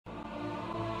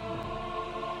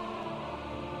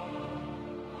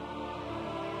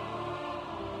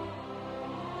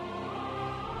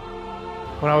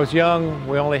When I was young,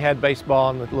 we only had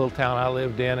baseball in the little town I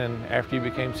lived in, and after you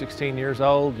became 16 years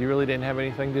old, you really didn't have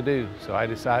anything to do. So I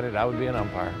decided I would be an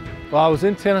umpire. Well, I was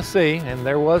in Tennessee, and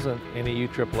there wasn't any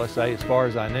USSSA as far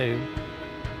as I knew,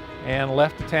 and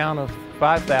left a town of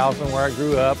 5,000 where I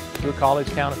grew up to a college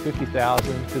town of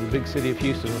 50,000 to the big city of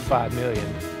Houston with 5 million.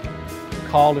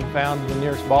 Called and found the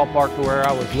nearest ballpark to where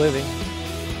I was living.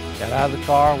 Got out of the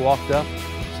car, walked up,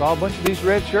 saw a bunch of these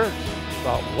red shirts.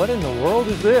 Thought, what in the world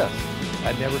is this?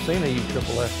 I'd never seen a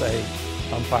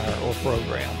USSSA umpire or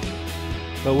program.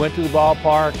 But went to the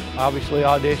ballpark, obviously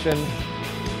auditioned.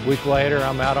 A week later,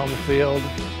 I'm out on the field.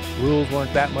 Rules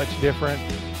weren't that much different.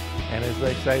 And as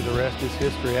they say, the rest is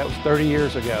history. That was 30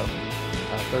 years ago.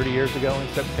 30 years ago in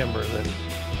September that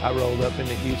I rolled up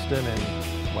into Houston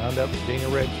and wound up being a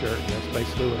red shirt. And that's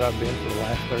basically what I've been for the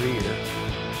last 30 years.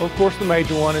 Well, of course, the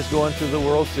major one is going to the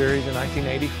World Series in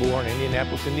 1984 in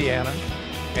Indianapolis, Indiana,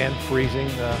 and freezing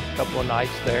a couple of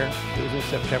nights there. It was in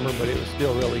September, but it was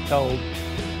still really cold.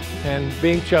 And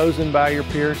being chosen by your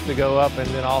peers to go up, and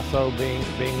then also being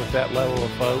with that level of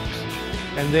folks.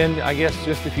 And then I guess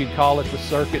just if you'd call it the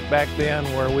circuit back then,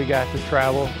 where we got to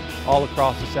travel all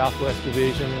across the Southwest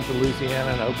Division into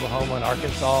Louisiana and Oklahoma and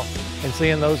Arkansas, and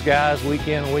seeing those guys week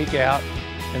in and week out,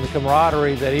 and the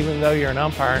camaraderie that even though you're an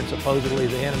umpire and supposedly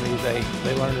the enemy,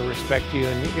 they learn to respect you,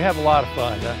 and you have a lot of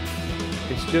fun.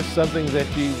 It's just something that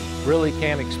you really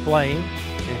can't explain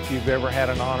if you've ever had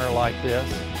an honor like this.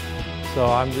 So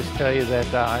I'm just telling you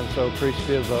that I'm so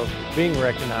appreciative of being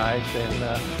recognized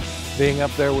and being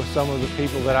up there with some of the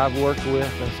people that I've worked with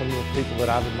and some of the people that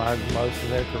I've admired the most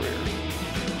in their careers.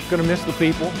 I'm going to miss the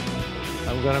people.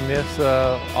 I'm going to miss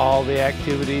all the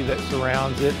activity that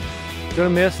surrounds it. I'm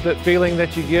going to miss that feeling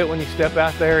that you get when you step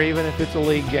out there, even if it's a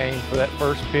league game, for that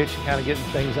first pitch and kind of getting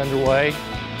things underway.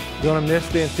 I'm going to miss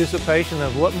the anticipation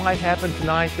of what might happen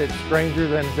tonight that's stranger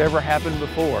than has ever happened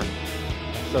before.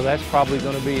 So that's probably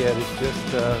going to be it. It's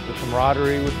just the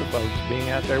camaraderie with the folks,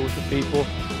 being out there with the people,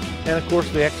 and of course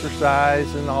the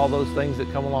exercise and all those things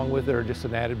that come along with it are just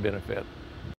an added benefit.